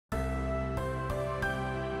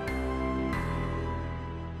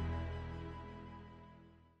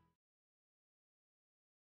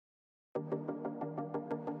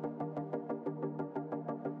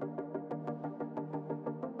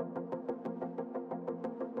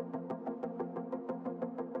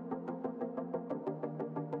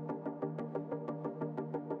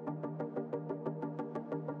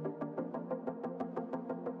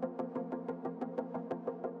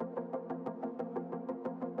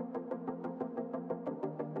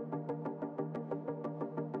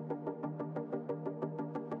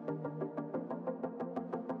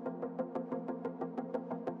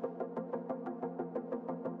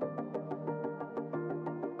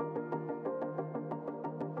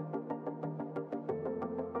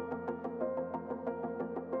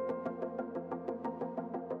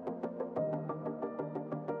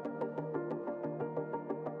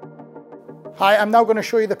Hi, I'm now going to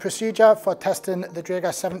show you the procedure for testing the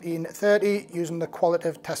Dräger 1730 using the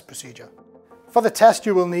qualitative test procedure. For the test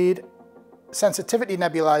you will need sensitivity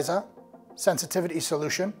nebulizer, sensitivity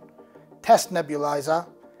solution, test nebulizer,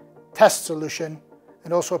 test solution,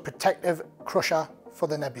 and also a protective crusher for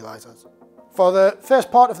the nebulizers. For the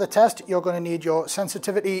first part of the test, you're going to need your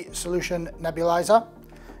sensitivity solution nebulizer,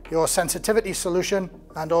 your sensitivity solution,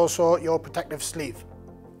 and also your protective sleeve.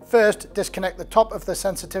 First, disconnect the top of the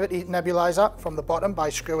sensitivity nebulizer from the bottom by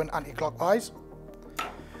screwing anti-clockwise.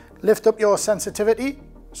 Lift up your sensitivity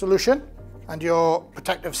solution and your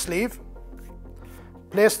protective sleeve.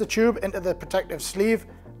 Place the tube into the protective sleeve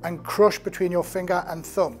and crush between your finger and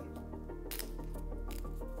thumb.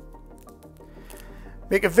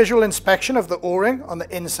 Make a visual inspection of the O-ring on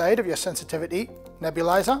the inside of your sensitivity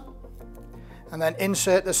nebulizer, and then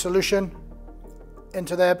insert the solution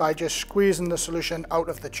into there by just squeezing the solution out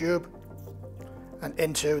of the tube and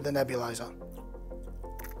into the nebulizer.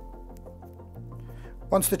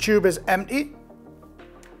 Once the tube is empty,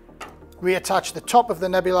 reattach the top of the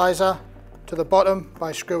nebulizer to the bottom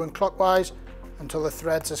by screwing clockwise until the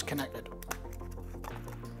threads is connected.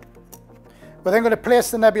 We're then going to place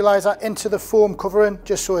the nebulizer into the foam covering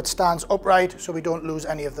just so it stands upright so we don't lose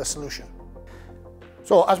any of the solution.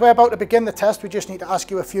 So as we're about to begin the test, we just need to ask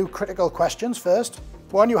you a few critical questions first.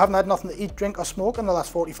 One, you haven't had nothing to eat, drink or smoke in the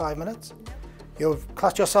last 45 minutes. You've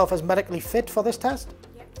classed yourself as medically fit for this test.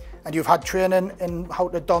 And you've had training in how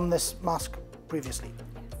to don this mask previously.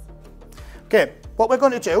 Okay, what we're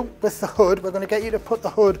going to do with the hood, we're going to get you to put the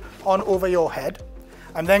hood on over your head.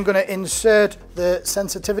 I'm then going to insert the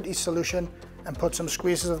sensitivity solution and put some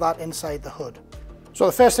squeezes of that inside the hood. So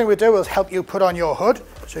the first thing we do is help you put on your hood.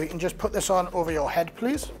 So you can just put this on over your head,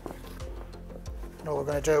 please. And all we're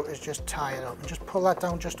going to do is just tie it up and just pull that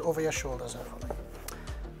down just over your shoulders there for me.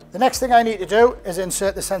 The next thing I need to do is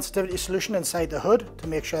insert the sensitivity solution inside the hood to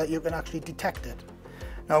make sure that you can actually detect it.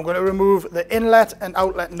 Now I'm going to remove the inlet and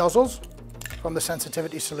outlet nozzles from the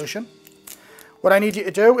sensitivity solution. What I need you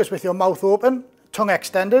to do is, with your mouth open, tongue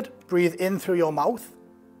extended, breathe in through your mouth.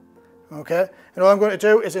 Okay, and all I'm going to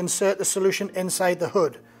do is insert the solution inside the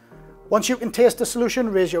hood. Once you can taste the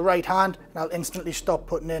solution, raise your right hand and I'll instantly stop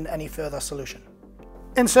putting in any further solution.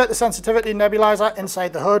 Insert the sensitivity nebulizer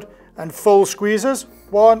inside the hood and full squeezes.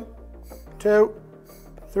 1, 2,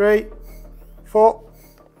 3, 4,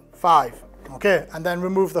 5. Okay, and then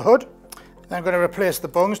remove the hood. Then I'm going to replace the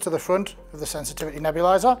bungs to the front of the sensitivity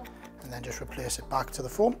nebulizer and then just replace it back to the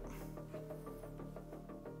foam.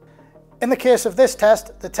 In the case of this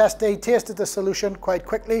test, the testee tasted the solution quite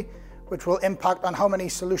quickly, which will impact on how many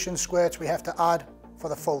solution squirts we have to add for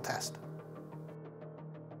the full test.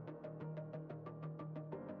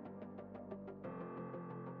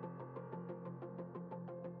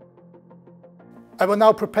 I will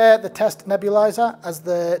now prepare the test nebulizer as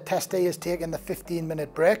the testee is taking the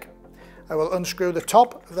 15-minute break. I will unscrew the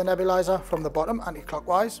top of the nebulizer from the bottom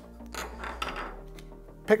anti-clockwise.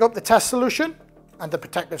 Pick up the test solution and the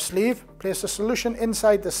protective sleeve. Place the solution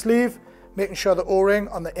inside the sleeve, making sure the O-ring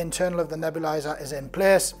on the internal of the nebulizer is in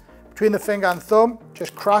place. Between the finger and thumb,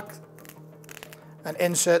 just crack and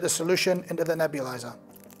insert the solution into the nebulizer.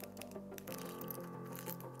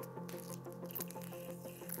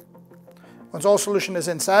 Once all solution is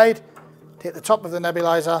inside, take the top of the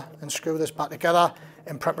nebulizer and screw this back together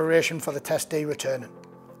in preparation for the testee returning.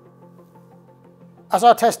 As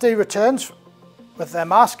our testee returns with their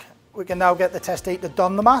mask, we can now get the testee to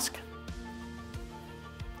don the mask.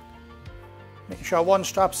 Making sure one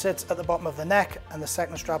strap sits at the bottom of the neck and the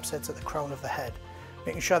second strap sits at the crown of the head.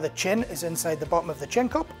 Making sure the chin is inside the bottom of the chin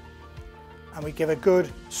cup, and we give a good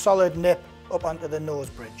solid nip up onto the nose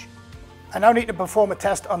bridge. I now need to perform a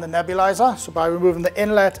test on the nebulizer, so by removing the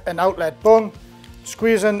inlet and outlet bung,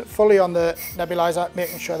 squeezing fully on the nebulizer,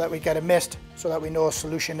 making sure that we get a mist so that we know a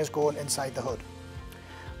solution is going inside the hood.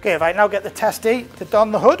 Okay, if I now get the testee to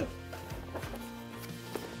don the hood,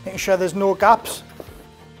 making sure there's no gaps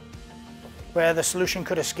where the solution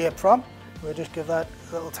could escape from. We'll just give that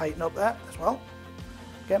a little tighten up there as well.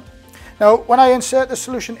 Okay. Now, when I insert the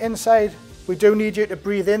solution inside, we do need you to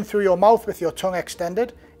breathe in through your mouth with your tongue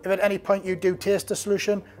extended. If at any point you do taste the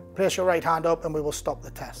solution, place your right hand up and we will stop the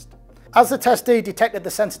test. As the testee detected the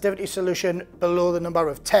sensitivity solution below the number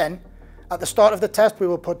of 10, at the start of the test we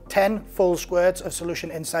will put 10 full squirts of solution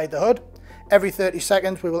inside the hood. Every 30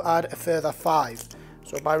 seconds we will add a further 5.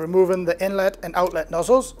 So by removing the inlet and outlet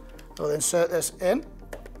nozzles, we'll insert this in.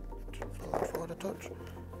 Forward a touch.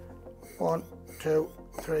 1, 2,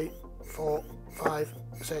 3, 4, 5,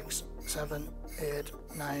 6, 7, 8,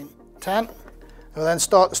 9, 10. We'll then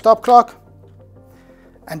start the stop clock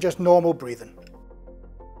and just normal breathing.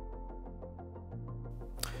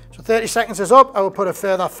 So 30 seconds is up. I will put a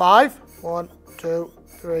further 5. 1, 2,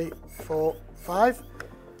 3, 4, 5.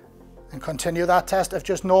 And continue that test of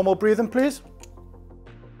just normal breathing, please.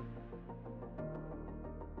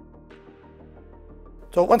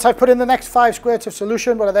 So once I've put in the next 5 squirts of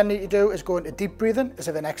solution, what I then need to do is go into deep breathing as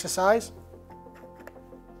if an exercise.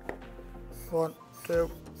 1,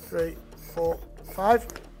 2, 3, 4, 5.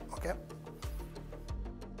 Okay.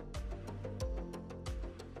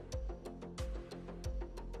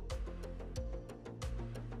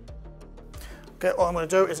 Okay, all I'm going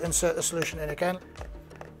to do is insert the solution in again.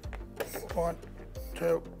 1,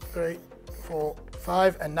 2, 3, 4,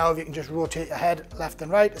 5. And now if you can just rotate your head left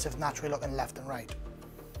and right as if naturally looking left and right.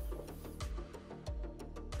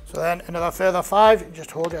 So then another further 5, you just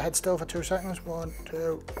hold your head still for 2 seconds. 1,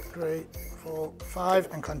 2, 3, 4,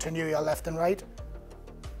 5, and continue your left and right.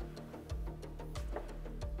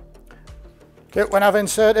 Okay, when I've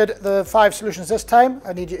inserted the 5 solutions this time,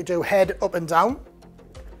 I need you to do head up and down.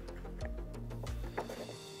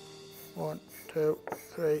 1, 2,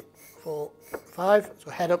 3, 4, 5.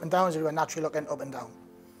 So head up and down as if you were naturally looking up and down.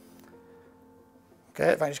 Okay,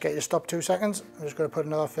 if I just get you to stop 2 seconds, I'm just going to put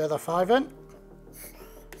another further 5 in.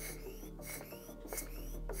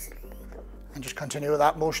 And just continue with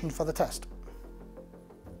that motion for the test.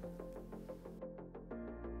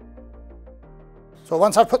 So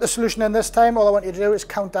once I've put the solution in this time, all I want you to do is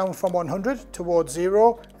count down from 100 towards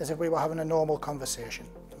 0 as if we were having a normal conversation.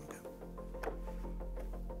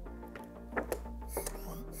 Okay.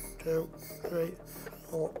 1, 2, 3,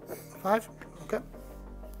 4, 5. Okay.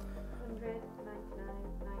 100, 99,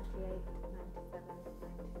 98, 97,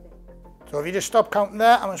 96. So if you just stop counting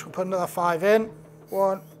there, I'm just going to put another 5 in.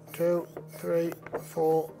 1, 2, 3,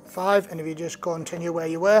 4, 5, and if you just continue where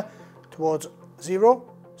you were towards 0,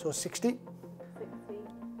 so 60. 60,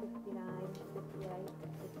 59, 58,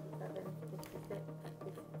 57, 56,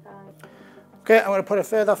 55. Okay, I'm going to put a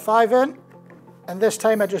further 5 in, and this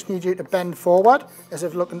time I just need you to bend forward as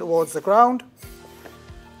if looking towards the ground.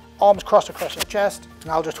 Arms crossed across your chest,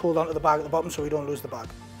 and I'll just hold on to the bag at the bottom so we don't lose the bag.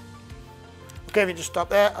 Okay, if you just stop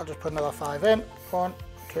there, I'll just put another 5 in. 1,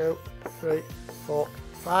 2, 3, 4,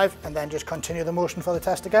 5, and then just continue the motion for the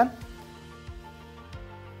test again.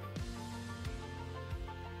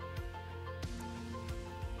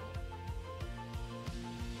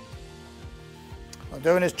 What I'm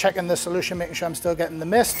doing is checking the solution, making sure I'm still getting the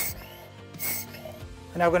mist.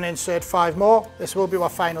 And now we're going to insert 5 more. This will be our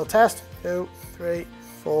final test. 2, 3,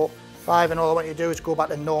 4, 5, and all I want you to do is go back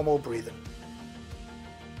to normal breathing.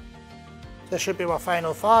 This should be our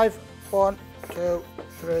final 5. 1, 2,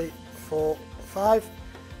 3, 4, 5.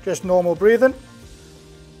 Just normal breathing.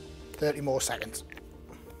 30 more seconds.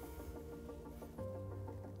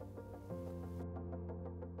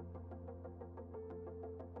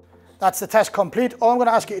 That's the test complete. All I'm going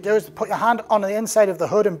to ask you to do is to put your hand on the inside of the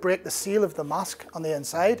hood and break the seal of the mask on the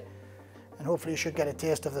inside. And hopefully you should get a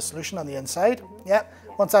taste of the solution on the inside. Yeah.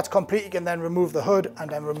 Once that's complete, you can then remove the hood and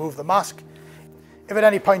then remove the mask. If at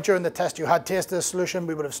any point during the test you had tasted the solution,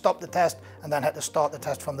 we would have stopped the test and then had to start the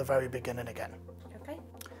test from the very beginning again. Okay.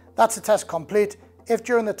 That's the test complete. If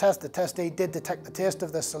during the testee did detect the taste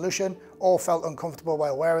of this solution or felt uncomfortable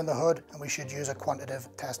while wearing the hood, then we should use a quantitative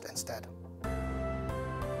test instead.